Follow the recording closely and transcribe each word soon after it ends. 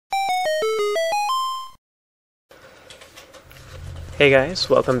Hey guys,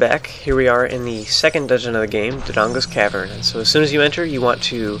 welcome back. Here we are in the second dungeon of the game, Dodongo's Cavern. And so as soon as you enter, you want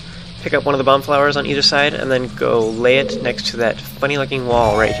to pick up one of the bomb flowers on either side and then go lay it next to that funny looking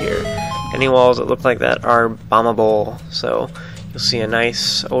wall right here. Any walls that look like that are bombable, so you'll see a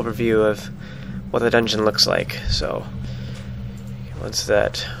nice overview of what the dungeon looks like. So once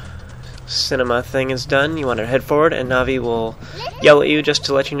that cinema thing is done, you want to head forward and Navi will yell at you just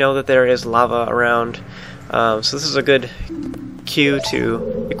to let you know that there is lava around. So this is a good cue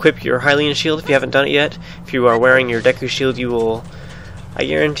to equip your Hylian shield if you haven't done it yet. If you are wearing your Deku shield, I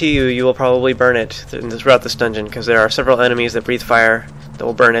guarantee you will probably burn it throughout this dungeon, because there are several enemies that breathe fire that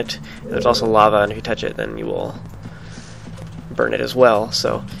will burn it, and there's also lava, and if you touch it then you will burn it as well.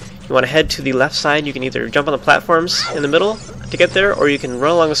 So you want to head to the left side. You can either jump on the platforms in the middle to get there, or you can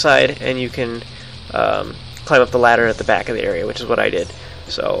run along the side and you can climb up the ladder at the back of the area, which is what I did.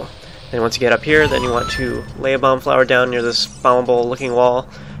 So then once you get up here, then you want to lay a bomb flower down near this bombable looking wall,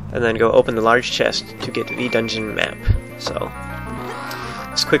 and then go open the large chest to get to the dungeon map. So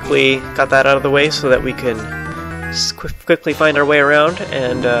let's quickly got that out of the way so that we can quickly find our way around,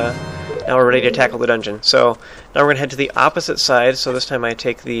 and now we're ready to tackle the dungeon. So now we're going to head to the opposite side, so this time I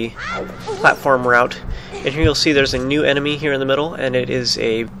take the platform route. And here you'll see there's a new enemy here in the middle, and it is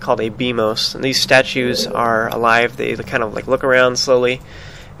called a Beamos. And these statues are alive. They kind of like look around slowly,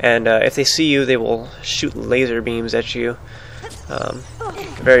 and if they see you, they will shoot laser beams at you.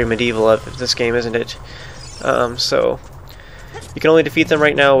 Very medieval of this game, isn't it? So you can only defeat them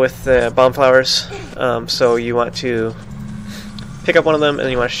right now with bomb flowers. So you want to pick up one of them, and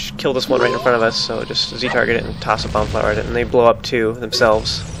then you want to kill this one right in front of us. So just Z-target it and toss a bomb flower at it, and they blow up too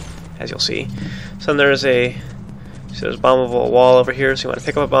themselves, as you'll see. So then there's a bombable wall over here. So you want to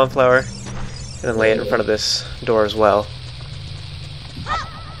pick up a bomb flower and then lay it in front of this door as well.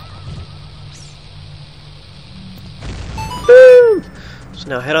 So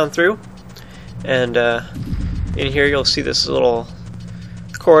now head on through, and in here you'll see this little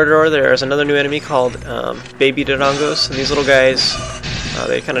corridor. There's another new enemy called Baby Dodongos, and these little guys,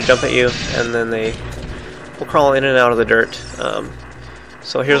 they kind of jump at you, and then they will crawl in and out of the dirt.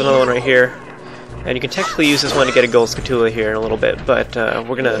 So here's another one right here, and you can technically use this one to get a gold scatula here in a little bit, but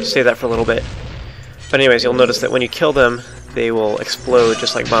we're going to save that for a little bit. But anyways, you'll notice that when you kill them, they will explode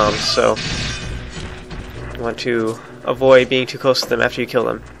just like bombs, so you want to avoid being too close to them after you kill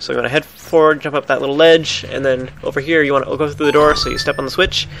them. So you want to head forward, jump up that little ledge, and then over here you want to go through the door, so you step on the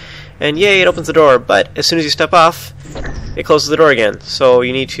switch, and yay, it opens the door, but as soon as you step off, it closes the door again. So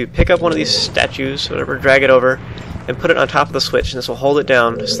you need to pick up one of these statues, whatever, drag it over, and put it on top of the switch, and this will hold it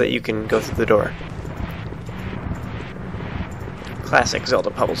down so that you can go through the door. Classic Zelda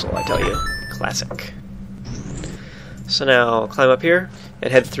puzzle, I tell you. Classic. So now climb up here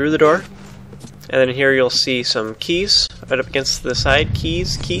and head through the door. And then here you'll see some keys right up against the side.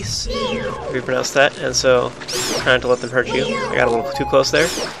 Keys, if you pronounce that. And so I'm trying to let them hurt you. I got a little too close there.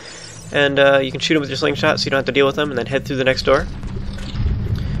 And you can shoot them with your slingshot so you don't have to deal with them, and then head through the next door.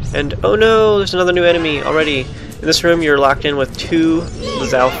 And oh no, there's another new enemy already. In this room you're locked in with two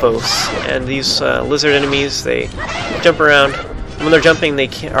Lizalfos. And these lizard enemies, they jump around. And when they're jumping, they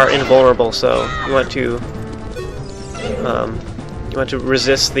are invulnerable, so you want to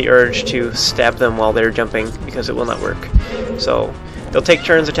resist the urge to stab them while they're jumping, because it will not work. So they'll take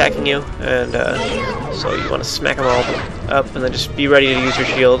turns attacking you, and so you want to smack them all up, and then just be ready to use your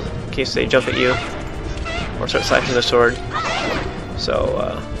shield in case they jump at you or start slashing the sword.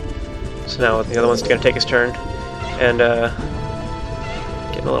 So now the other one's going to take his turn, and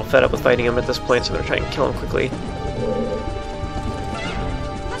getting a little fed up with fighting him at this point, so I'm going to try and kill him quickly.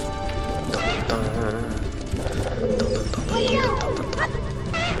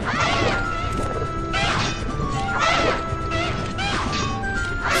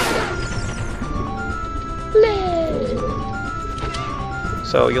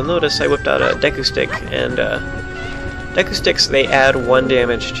 So you'll notice I whipped out a Deku stick, and Deku sticks, they add 1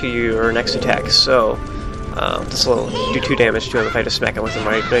 damage to your next attack, so this will do 2 damage to him if I just smack him with him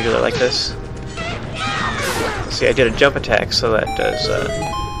regular like this. See, I did a jump attack, so that does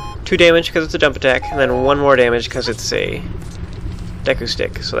 2 damage because it's a jump attack, and then 1 more damage because it's a Deku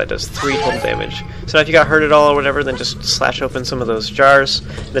stick, so that does 3 total damage. So now if you got hurt at all or whatever, then just slash open some of those jars,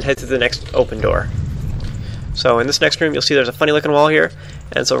 and then head to the next open door. So in this next room, you'll see there's a funny looking wall here,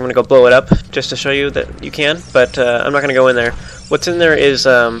 and so we're going to go blow it up just to show you that you can, but I'm not going to go in there. What's in there is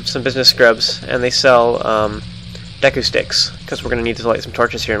some business scrubs, and they sell Deku sticks, because we're going to need to light some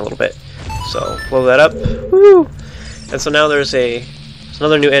torches here in a little bit. So blow that up. Woo! And so now there's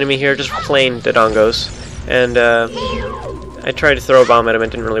another new enemy here, just plain Dodongos, and I tried to throw a bomb at him,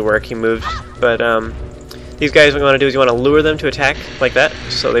 it didn't really work, he moved, but These guys, what you want to do is you want to lure them to attack like that,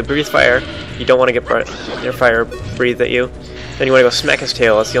 so they breathe fire. You don't want to get their fire breathed at you. Then you want to go smack his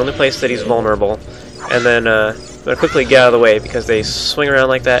tail. That's the only place that he's vulnerable. And then you want to quickly get out of the way because they swing around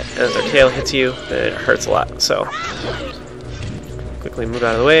like that, and if their tail hits you, then it hurts a lot. So quickly move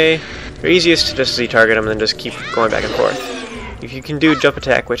out of the way. They're easiest to just Z-target them and then just keep going back and forth. If you can do jump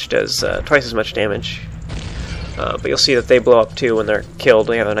attack, which does twice as much damage, but you'll see that they blow up too when they're killed.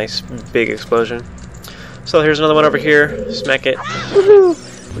 They have a nice big explosion. So here's another one over here. Smack it.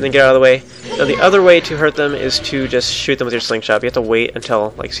 And then get out of the way. Now the other way to hurt them is to just shoot them with your slingshot. You have to wait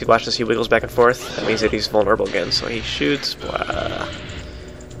until, like, see, watch this, he wiggles back and forth. That means that he's vulnerable again. So he shoots, blah.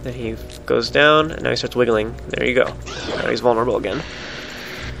 Then he goes down, and now he starts wiggling. There you go. Now he's vulnerable again.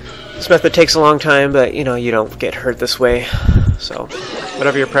 This method takes a long time, but, you know, you don't get hurt this way. So,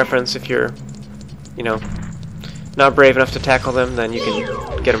 whatever your preference, if you're, you know, not brave enough to tackle them, then you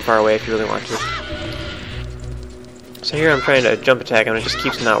can get them far away if you really want to. So here I'm trying to jump attack him and it just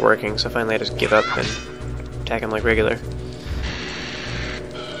keeps not working, so finally I just give up and attack him like regular.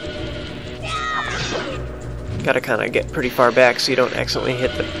 Gotta kinda get pretty far back so you don't accidentally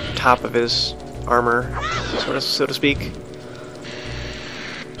hit the top of his armor, so to speak.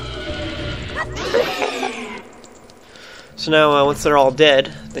 So now once they're all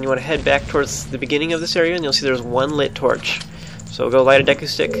dead, then you want to head back towards the beginning of this area and you'll see there's one lit torch. So go light a Deku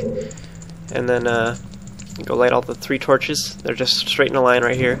stick and then go light all the 3 torches. They're just straight in a line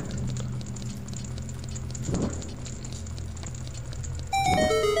right here.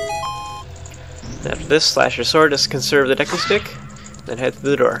 After this, slash your sword just to conserve the Deku stick, then head through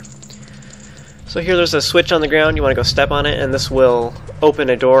the door. So here there's a switch on the ground, you want to go step on it, and this will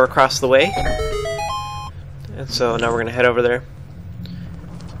open a door across the way. And so now we're going to head over there.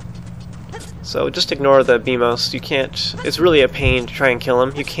 So just ignore the BMOS. You can't, it's really a pain to try and kill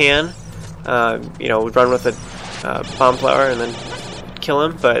him. You can, you know, run with a bomb flower and then kill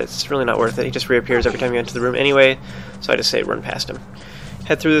him, but it's really not worth it. He just reappears every time you enter the room anyway, so I just say run past him.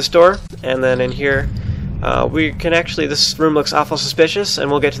 Head through this door, and then in here, we can actually, this room looks awful suspicious,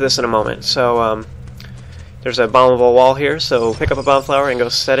 and we'll get to this in a moment. So, there's a bombable wall here, so pick up a bomb flower and go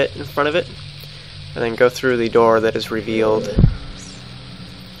set it in front of it, and then go through the door that is revealed.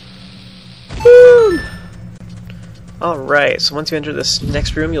 Boom! Alright, so once you enter this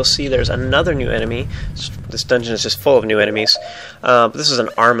next room, you'll see there's another new enemy. This dungeon is just full of new enemies. But this is an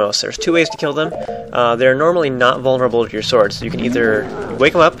Armos. There's 2 ways to kill them. They're normally not vulnerable to your sword, so you can either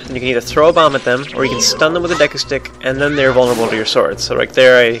wake them up, and you can either throw a bomb at them, or you can stun them with a Deku stick, and then they're vulnerable to your sword. So right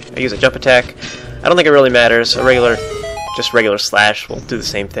there, I use a jump attack. I don't think it really matters. Just regular slash will do the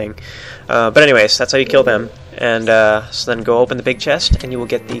same thing. But anyways, that's how you kill them. And so then go open the big chest, and you will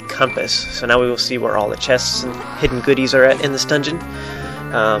get the compass. So now we will see where all the chests and hidden goodies are at in this dungeon.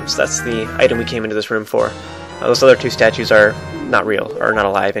 So that's the item we came into this room for. Those other 2 statues are not real, or not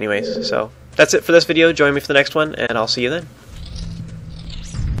alive anyways. So that's it for this video. Join me for the next one, and I'll see you then.